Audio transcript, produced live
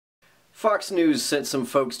Fox News sent some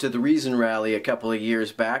folks to the Reason Rally a couple of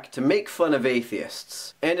years back to make fun of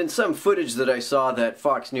atheists. And in some footage that I saw that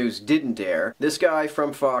Fox News didn't air, this guy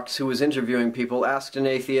from Fox who was interviewing people asked an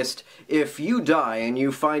atheist, if you die and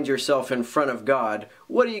you find yourself in front of God,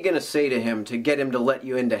 what are you going to say to him to get him to let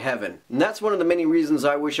you into heaven? And that's one of the many reasons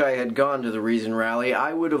I wish I had gone to the Reason Rally.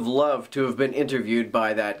 I would have loved to have been interviewed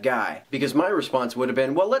by that guy. Because my response would have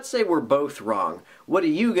been, well, let's say we're both wrong. What are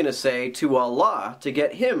you going to say to Allah to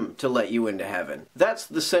get him to let you into heaven? That's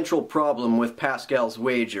the central problem with Pascal's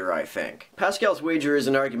wager, I think. Pascal's wager is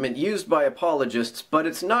an argument used by apologists, but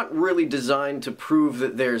it's not really designed to prove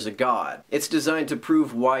that there's a God. It's designed to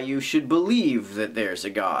prove why you should believe that there's a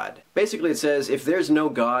God. Basically it says, if there's no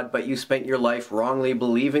God, but you spent your life wrongly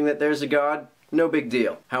believing that there's a God, no big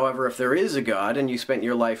deal. However, if there is a God and you spent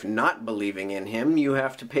your life not believing in him, you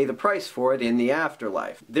have to pay the price for it in the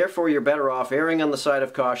afterlife. Therefore, you're better off erring on the side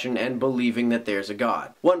of caution and believing that there's a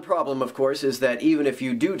God. One problem, of course, is that even if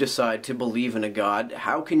you do decide to believe in a God,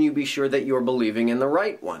 how can you be sure that you're believing in the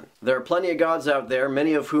right one? There are plenty of gods out there,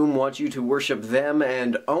 many of whom want you to worship them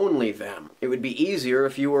and only them. It would be easier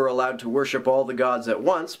if you were allowed to worship all the gods at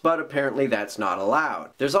once, but apparently that's not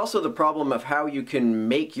allowed. There's also the problem of how you can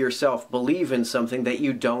make yourself believe in something that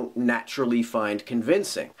you don't naturally find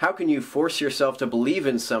convincing. How can you force yourself to believe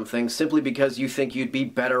in something simply because you think you'd be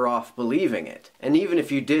better off believing it? And even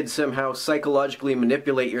if you did somehow psychologically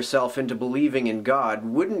manipulate yourself into believing in God,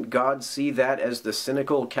 wouldn't God see that as the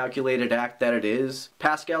cynical, calculated act that it is?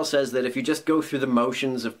 Pascal says that if you just go through the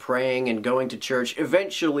motions of praying and going to church,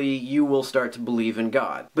 eventually you will start to believe in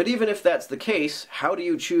God. But even if that's the case, how do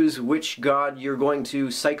you choose which God you're going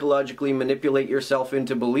to psychologically manipulate yourself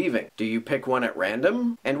into believing? Do you pick one at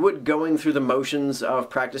random? And would going through the motions of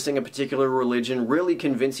practicing a particular religion really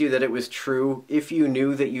convince you that it was true if you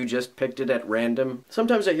knew that you just picked it at random?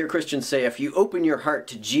 Sometimes I hear Christians say, if you open your heart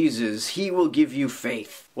to Jesus, he will give you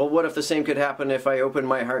faith. Well, what if the same could happen if I opened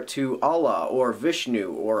my heart to Allah, or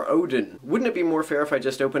Vishnu, or Odin? Wouldn't it be more fair if I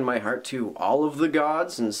just opened my heart to all of the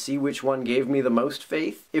gods and see which one gave me the most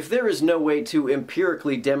faith? If there is no way to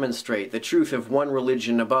empirically demonstrate the truth of one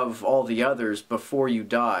religion above all the others before you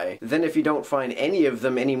die, then if you don't find any of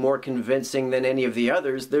them any more convincing than any of the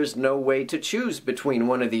others, there's no way to choose between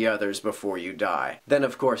one of the others before you die. Then,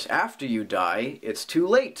 of course, after you die, it's too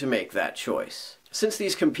late to make that choice. Since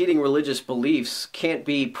these competing religious beliefs can't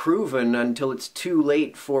be proven until it's too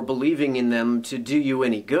late for believing in them to do you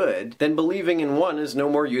any good, then believing in one is no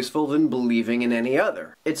more useful than believing in any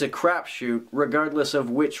other. It's a crapshoot regardless of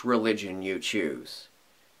which religion you choose.